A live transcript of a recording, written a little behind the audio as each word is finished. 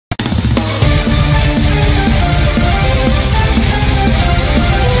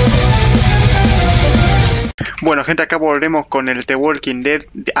Bueno, gente, acá volvemos con el The Walking Dead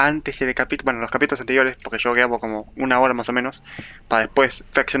antes del capítulo, bueno, los capítulos anteriores, porque yo grabo como una hora más o menos, para después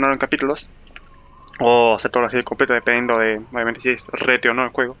fraccionarlo en capítulos, o hacer toda la serie completa, dependiendo de, obviamente, si es rete o no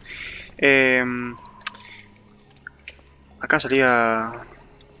el juego. Acá salía...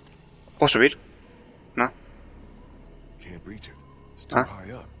 ¿Puedo subir? ¿No? Ah.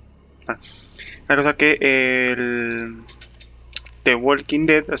 La cosa que el... The Walking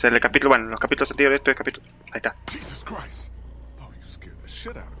Dead, o sea, el capítulo, bueno, los capítulos anteriores, todo el capítulo. Ahí está. Jesus Christ! Oh, you scared the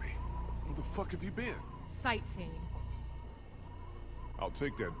shit out of me. Where the fuck have you been? Sightseeing. I'll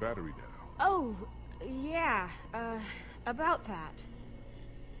take that battery now. Oh, yeah, about that.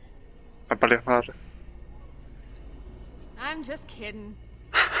 Vale. I'm just kidding.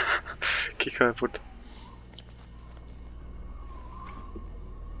 Qué hijo de puta.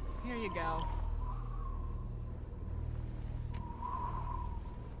 Here you go.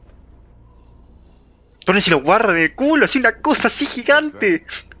 ¿Dónde se lo guarda en el culo? Así una cosa así gigante.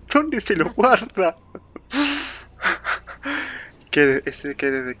 ¿Dónde se lo guarda? ¿Qué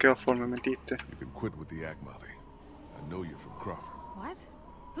de qué forma mentiste? You can quit with the act, Molly. I know you're from Crawford. What?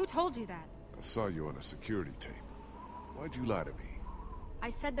 Who told you that? I saw you on a security tape. Why'd you lie to me?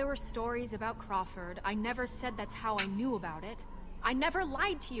 I said there were stories about Crawford. I never said that's how I knew about it. I never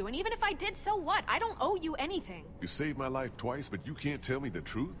lied to you, and even if I did, so what? I don't owe you anything. You saved my life twice, but you can't tell me the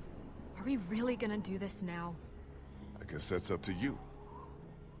truth? Are we really gonna do this now? I guess that's up to you.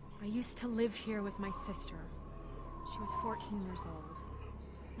 I used to live here with my sister. She was 14 years old.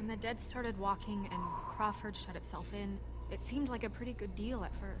 When the dead started walking and Crawford shut itself in, it seemed like a pretty good deal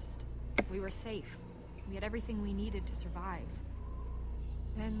at first. We were safe. We had everything we needed to survive.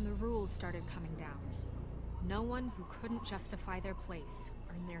 Then the rules started coming down. No one who couldn't justify their place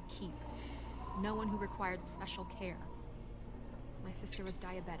earned their keep. No one who required special care. My sister was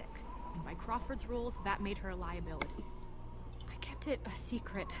diabetic, and by Crawford's rules, that made her a liability. I kept it a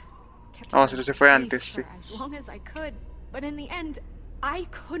secret. Kept Oh, her se fue safe antes, for sí. as long as I could, but in the end, I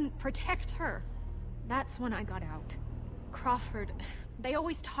couldn't protect her. That's when I got out. Crawford, they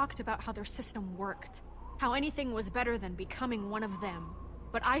always talked about how their system worked, how anything was better than becoming one of them.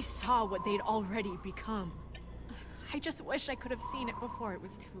 But I saw what they'd already become. I just wish I could have seen it before it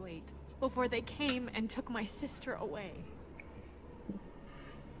was too late. Before they came and took my sister away.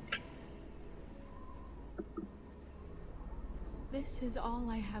 This is all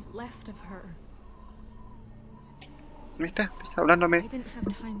I have left of her. ¿Viste? Estás I hablándome. didn't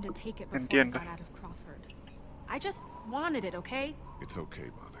have time to take it before I Entiendo. got out of Crawford. I just wanted it, okay? It's okay,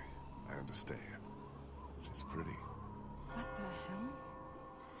 Molly. I understand. She's pretty. What the hell?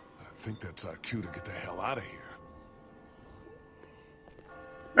 I think that's our cue to get the hell out of here.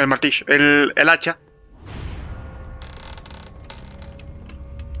 El martillo, el hacha.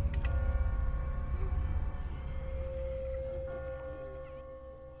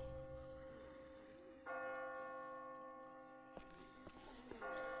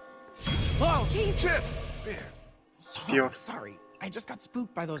 Whoa! Jesus! Shit! Man, Dios. Sorry. I just got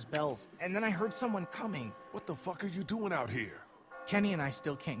spooked by those bells, and then I heard someone coming. what the fuck are you doing out here? Kenny and I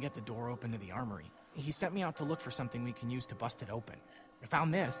still can't get the door open to the armory. He sent me out to look for something we can use to bust it open. I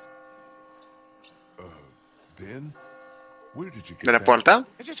found this. Ben? Where did you get ¿De la that? puerta?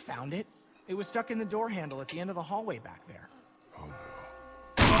 I just found it. It was stuck in the door handle at the end of the hallway back there. Oh no.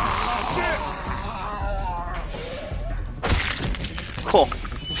 Shit! ¡Jo!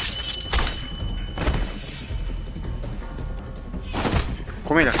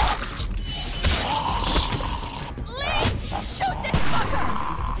 Comida. Shoot this fucker!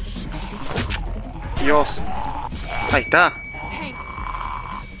 Dios. Ahí está. Thanks.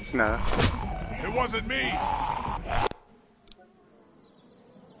 Nada. It wasn't me!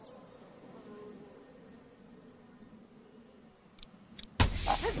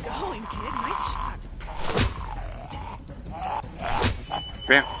 Good going, kid. Nice shot.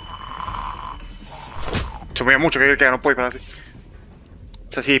 Bien. Se movía mucho que no puede parar así.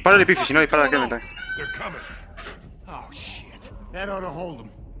 O sea, si disparo le pifo, si no dispara que me trae. They're coming. Oh, shit. That ought to hold them.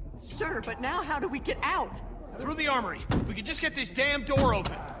 Sure, but now how do we get out? Through the armory. We can just get this damn door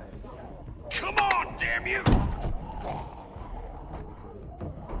open. Come on, damn you!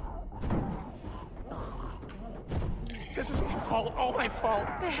 This is my fault. All my fault.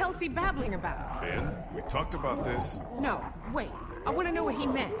 What the hell's he babbling about? Ben, we talked about this. No, wait. I want to know what he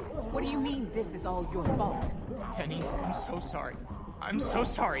meant. What do you mean this is all your fault? Kenny, I'm so sorry. I'm so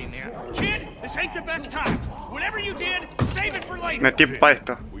sorry, man. Kid, this ain't the best time. Whatever you did, save it for later. No hay tiempo para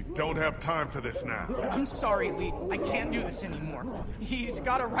esto. We don't have time for this now. I'm sorry, Lee. I can't do this anymore. He's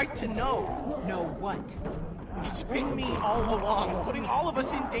got a right to know. Know what? It's been me all along, putting all of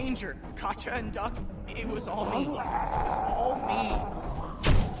us in danger. Katja and Duck, it was all me. It was all me.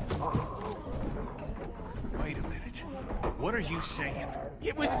 Wait a minute. What are you saying?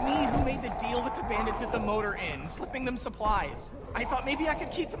 It was me who made the deal with the bandits at the motor inn, slipping them supplies. I thought maybe I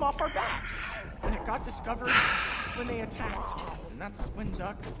could keep them off our backs. When it got discovered, that's when they attacked. And that's when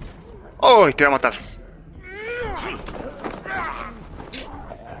Duck... ¡Oh! Te voy a matar.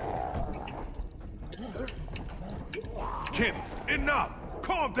 Kenny, enough!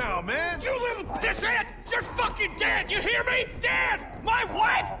 Calm down, man! You little pissant! You're fucking dead! You hear me? Dead! My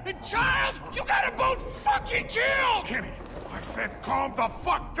wife and child! You gotta both fucking kill! Kenny, I said calm the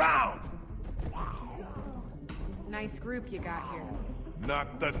fuck down! Nice group you got here.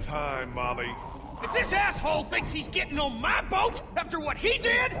 Not the time, Molly. If this asshole thinks he's getting on my boat after what he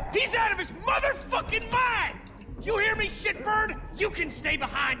did, he's out of his motherfucking mind! You hear me, shitbird? You can stay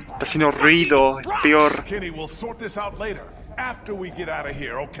behind. Está haciendo ruido, es peor. Kenny, we'll sort this out later. After we get out of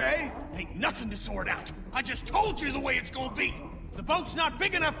here, okay? Ain't nothing to sort out. I just told you the way it's gonna be. The boat's not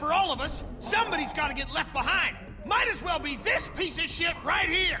big enough for all of us. Somebody's gotta get left behind. Might as well be this piece of shit right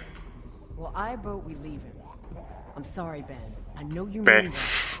here. Well, I vote we leave him. I'm sorry, Ben. I know you Ben. mean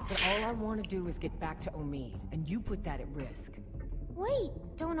well, but all I want to do is get back to Omid, and you put that at risk. Wait,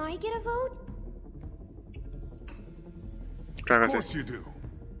 don't I get a vote? Claro Of que course sí. you do.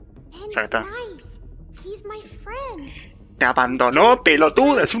 Ben's Ahí está. nice. He's my friend. Te abandonó,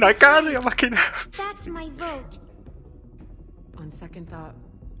 pelotuda. Es una carga más que nada. That's my vote. On second thought,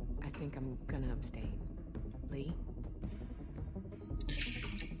 I think I'm gonna abstain. Lee?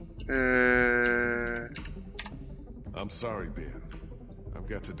 I'm sorry, Ben. I've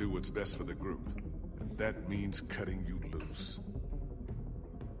got to do what's best for the group. And that means cutting you loose.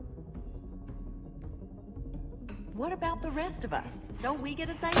 What about the rest of us? Don't we get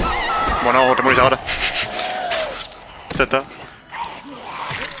a say? Bueno, te morís ahora. Ya está.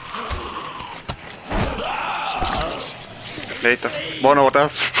 Listo. Vos no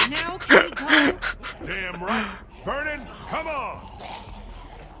votás. Now can we go? Damn right. Vernon, come on!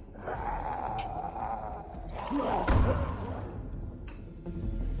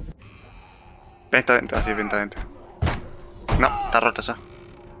 Ben está dentro, así, Ben está dentro. No, está rota ya.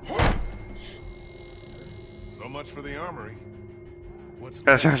 So much for the armory. What's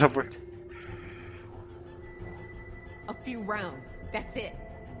Gracias, ya fue. A few rounds. That's it.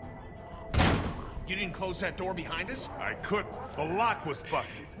 You didn't close that door behind us? I couldn't. The lock was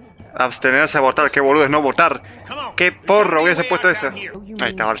busted. Abstenerse a votar, qué boludo es no votar. Come on. Qué There's porro gotta be a hubiese way puesto out esa. down here. Ahí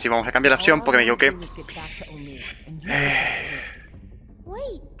está, ahora sí vamos a cambiar la opción porque me equivoqué. All I wanna do is get back to Omid, and you put that at risk.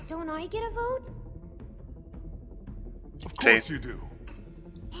 Wait, don't I get a vote? Of course Sí. you do.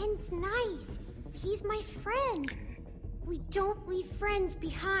 Ben's nice. He's my friend. We don't leave friends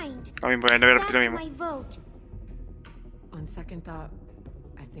behind. A mí me voy a repetir lo That's mismo. my vote. On second thought,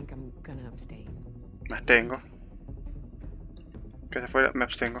 I think I'm gonna abstain. Me abstengo. Que se fuera, me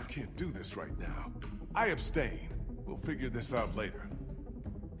abstengo. I can't do this right now. I abstain. We'll figure this out later.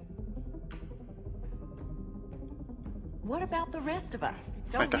 What about the rest of us?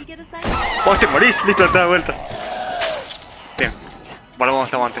 Ahí Don't está. we get a say? ¡Oh, te morís! Listo, está de vuelta. Bien.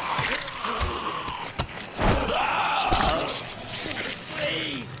 Volvamos a aguante.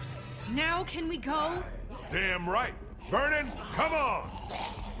 Now can we go? Damn right. Vernon, come on!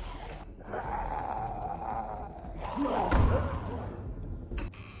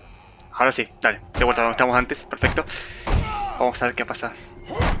 Ahora sí, dale. De vuelta donde estamos antes. Perfecto. Vamos a ver qué pasa.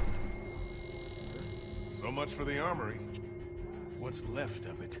 So much for the armory. What's left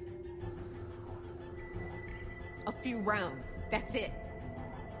of it? A few rounds. That's it.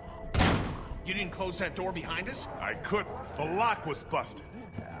 You didn't close that door behind us? I couldn't. The lock was busted.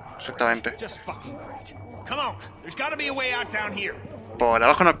 Exactamente. Just fucking great. Come on. There's gotta be a way out down here. Por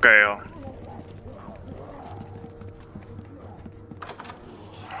abajo no creo.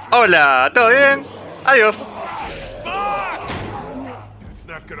 Hola, ¿todo bien? Adiós. Fuck! It's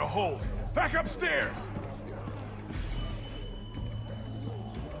not gonna hold. Back upstairs!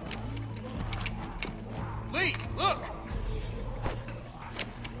 Lee, look!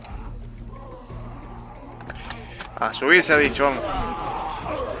 A subirse ha dicho, vamos.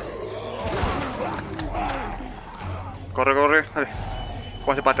 Corre, corre, dale.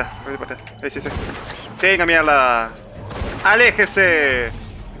 Cógase pata, cógase pata. Ese. Tenga, mierda. ¡Aléjese!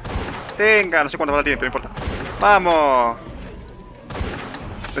 Tenga, no sé cuánto bala tiene, pero no importa. ¡Vamos!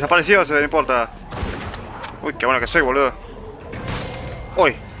 Desapareció, no importa. Uy, qué bueno que soy, boludo.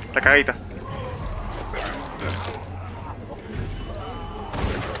 Uy, la cagadita.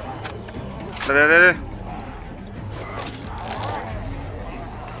 Dale, dale, dale.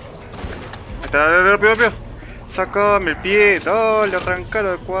 Ahí está, dale, dale, rápido, rápido. Sacame el pie, dale,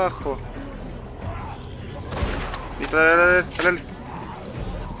 arrancalo de cuajo. Listo, dale, dale, dale.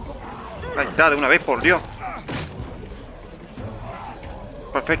 Ahí está, de una vez, por Dios.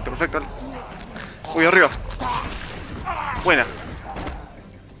 Perfecto, perfecto. Dale. Uy, arriba. Buena.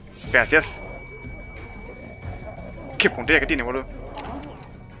 Gracias. Qué puntería que tiene, boludo.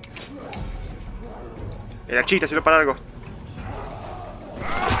 El hachita sirve para algo.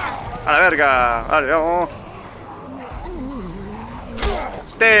 A la verga. Vale, vamos.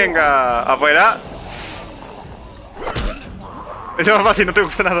 Tenga. Afuera. Eso es más fácil, no te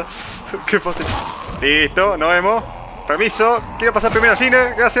gusta nada. Qué fácil. Listo, nos vemos. Permiso. Quiero pasar primero al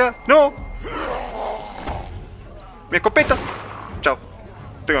cine. Gracias. No. Mi escopeta. Chao.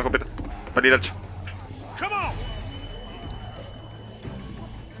 Tengo la escopeta. Para ir al hacha.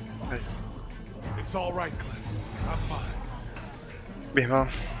 It's all right, Clint. I'm fine. Bien,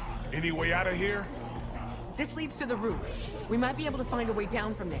 vamos. Any way out of here? This leads to the roof. We might be able to find a way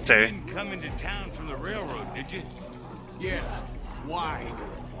down from there. Sí. Didn't come into town from the railroad, did you? Yeah. Why?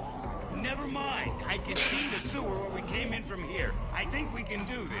 Never mind. I can see the sewer where we came in from here. I think we can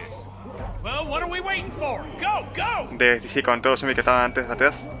do this. Well, what are we waiting for? Go, go! Sí, con todos los zombies que estaban antes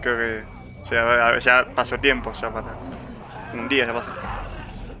atrás, creo que ya pasó tiempo, ya pasó. Un día ya pasó.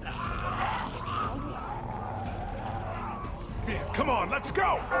 Bien, come on, let's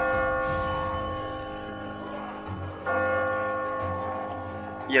go!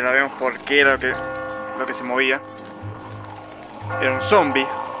 Y ahora vemos por qué era lo que se movía. Era un zombie.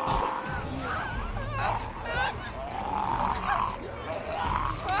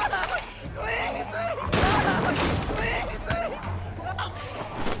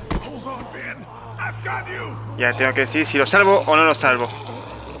 Hold on, Ben. I've got you! Ya tengo que decir si lo salvo o no lo salvo.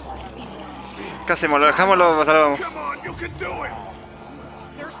 ¿Qué hacemos? ¿Lo dejamos o lo salvamos? Come on, you can do it!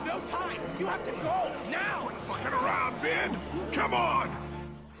 There's no time. You have to go now. Fucking around, Ben! Come on!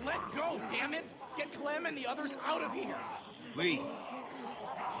 Let go, damn it! Get Clem and the others out of here. Lee.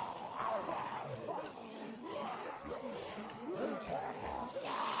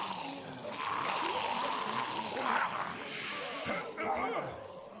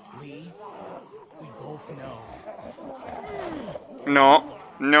 Lee, we both know. No,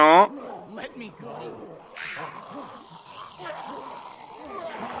 no. Let me go.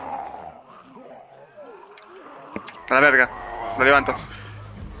 A la verga. Lo levanto.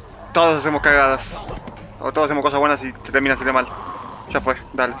 Todos hacemos cagadas. O todos hacemos cosas buenas y se termina haciendo mal. Ya fue,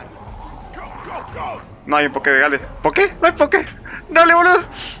 dale. Go, go, go! No hay un poké, dale. ¿Por qué? No hay poké. Dale, boludo.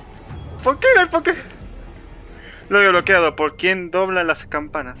 ¿Por qué no hay poké? Lo he bloqueado. ¿Por quién doblan las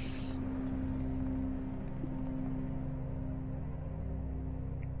campanas?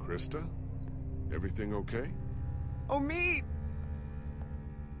 Krista? Everything okay? Oh, me!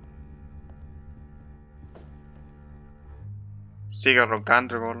 Sigue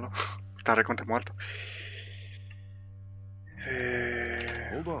roncando, gordo. Está recontra muerto.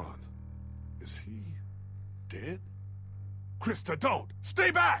 Hold on. Is he dead? Krista, don't! Stay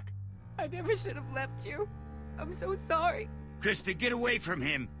back! I never should have left you. I'm so sorry. Krista, get away from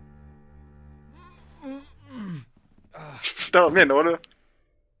him. Está durmiendo, boludo.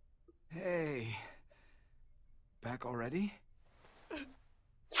 Hey. Back already?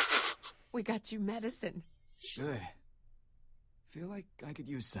 We got you medicine. Good. Feel like I could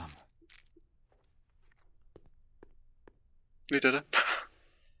use some. Literal.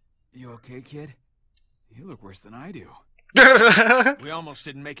 You okay, kid? You look worse than I do. We almost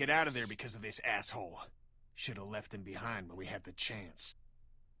didn't make it out of there because of this asshole. Should have left him behind when we had the chance.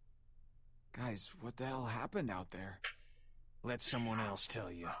 Guys, what the hell happened out there? Let someone else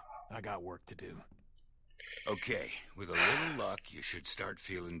tell you. I got work to do. Okay, with a little luck, you should start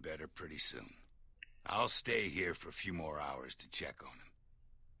feeling better pretty soon. I'll stay here for a few more hours to check on him.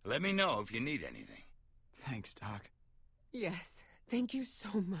 Let me know if you need anything. Thanks, Doc. Yes, thank you so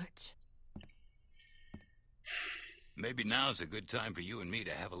much. Maybe now's a good time for you and me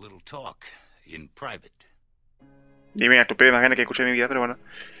to have a little talk in private. Dime la estupidez más grande que escuché en mi vida, pero bueno.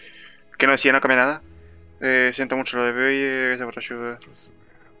 Que no decía, no cambia nada. Siento mucho lo de Bey, gracias por tu ayuda. Listen, man.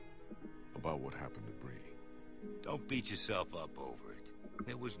 About what happened to Bree. Don't beat yourself up over it.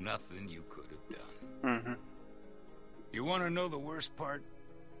 There was nothing you could have done. You want to know the worst part?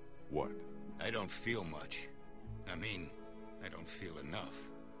 What? I don't feel much. I mean, I don't feel enough.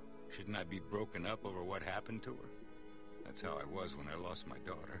 Shouldn't I be broken up over what happened to her? That's how I was when I lost my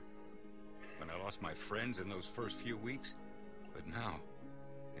daughter. When I lost my friends in those first few weeks. But now,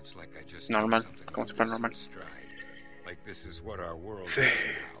 it's like I just Normal, something como si fuera normal. stride. Like this is what our world is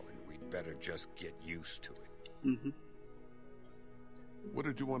now, and we'd better just get used to it. What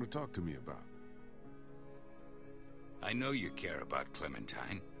did you want to talk to me about? I know you care about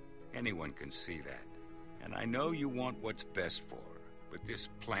Clementine. Anyone can see that. And I know you want what's best for her. But this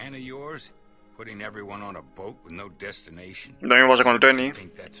plan of yours, putting everyone on a boat with no destination, Lo mismo pasa con el I Tenny.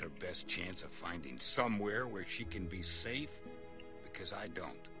 think that's her best chance of finding somewhere where she can be safe? Because I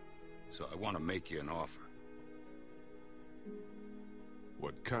don't. So I want to make you an offer.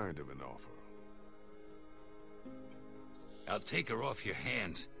 What kind of an offer? I'll take her off your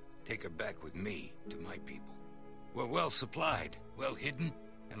hands, take her back with me to my people. We're well supplied, well hidden,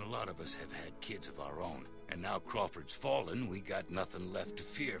 and a lot of us have had kids of our own. And now Crawford's fallen, we got nothing left to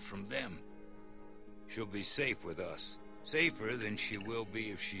fear from them. She'll be safe with us. Safer than she will be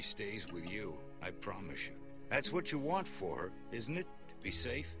if she stays with you, I promise you. That's what you want for her, isn't it? To be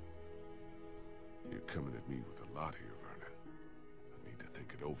safe? You're coming at me with a lot here, Vernon. I need to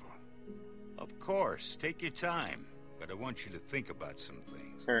think it over. Of course, take your time. But I want you to think about some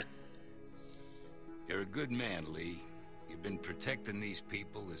things. Sure. You're a good man, Lee. You've been protecting these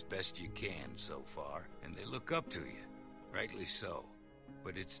people as best you can so far, and they look up to you. Rightly so.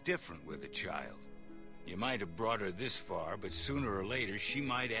 But it's different with a child. You might have brought her this far, but sooner or later she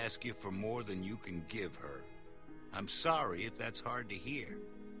might ask you for more than you can give her. I'm sorry if that's hard to hear,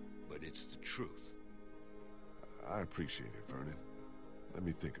 but it's the truth. I appreciate it, Vernon. Let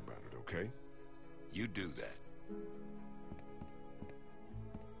me think about it, okay? You do that.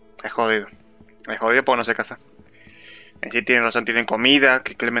 Es jodido. Es jodido porque no se casa. En sí tienen razón, tienen comida,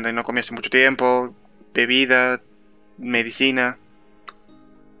 que Clementine no comió hace mucho tiempo, bebida, medicina,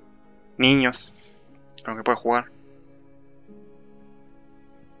 niños, con los que puede jugar.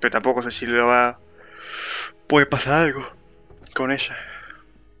 Pero tampoco sé si le va... puede pasar algo con ella.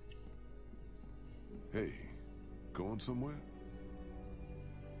 Hey, going somewhere?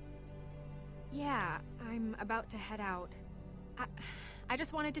 Yeah, I'm about to head out. I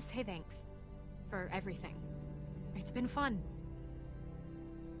just wanted to say thanks for everything. It's been fun.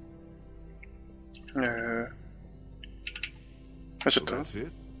 Eso So es todo. that's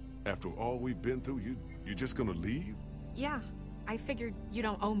it? After all we've been through, you're just gonna leave? Yeah, I figured you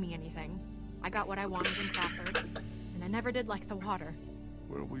don't owe me anything. I got what I wanted in Crawford, and I never did like the water.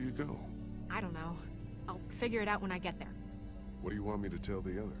 Where will you go? I don't know. I'll figure it out when I get there. What do you want me to tell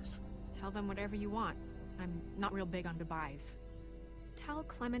the others? Tell them whatever you want. I'm not real big on goodbyes. Tell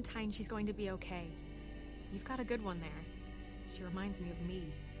Clementine she's going to be okay. You've got a good one there. She reminds me of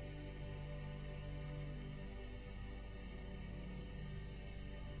me.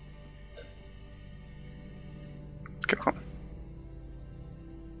 Qué bajón.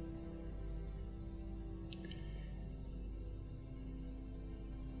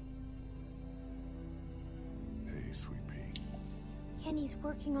 Hey, sweet pea. Kenny's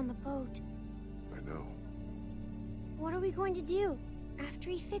working on the boat. I know. What are we going to do after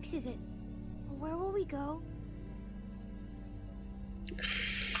he fixes it? Where will we go?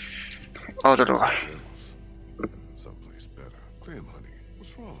 A otro lugar. Someplace else. Someplace better. Clem, honey,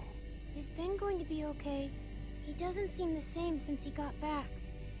 what's wrong? Is Ben going to be okay? He doesn't seem the same since he got back.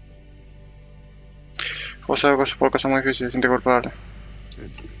 José por cosas muy difíciles, se siente culpable.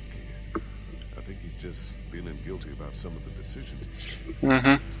 Ben's a good kid. I think he's just feeling guilty about some of the decisions he's made.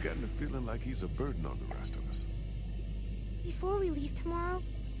 Mhm. He's gotten a feeling like he's a burden on the rest of us. Before we leave tomorrow,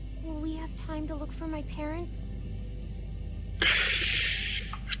 will we have time to look for my parents?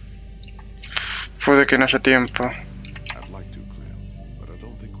 Puede que no haya tiempo. I'd like to, Clem, but I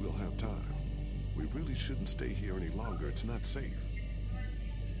don't think we'll have time. We really shouldn't stay here any longer. It's not safe.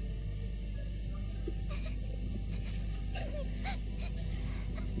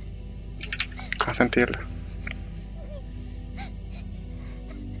 A sentirlo.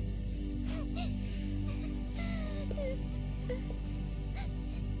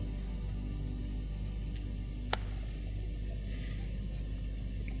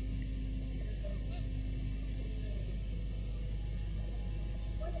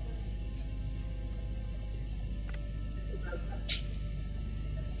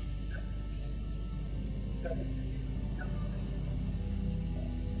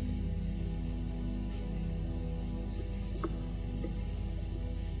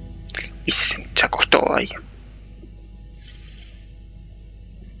 Y se acostó ahí.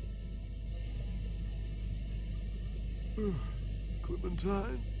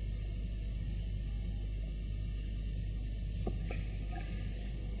 Clementine?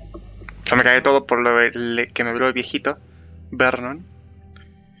 Yo me cagué todo por lo que me habló el viejito, Vernon.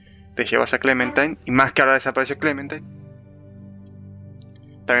 Te llevas a Clementine, y más que ahora desapareció Clementine.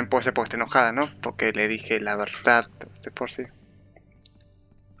 También puede ser porque esté enojada, ¿no? Porque le dije la verdad, de por sí.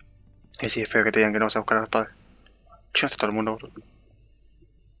 Y sí, es feo que te digan que no vas a buscar a los padres. Yo no sé todo el mundo, bro.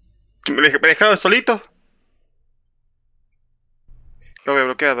 ¿Me dejaron solito?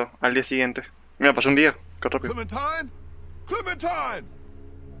 desbloqueado al día siguiente. Mira, pasó un día. Qué rápido. Clementine? Clementine!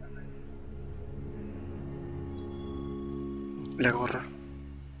 La gorra.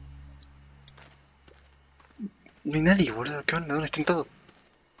 No hay nadie, boludo. ¿Qué onda? ¿Dónde están todos?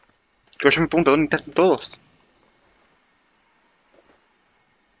 Yo me pregunto, ¿dónde están todos?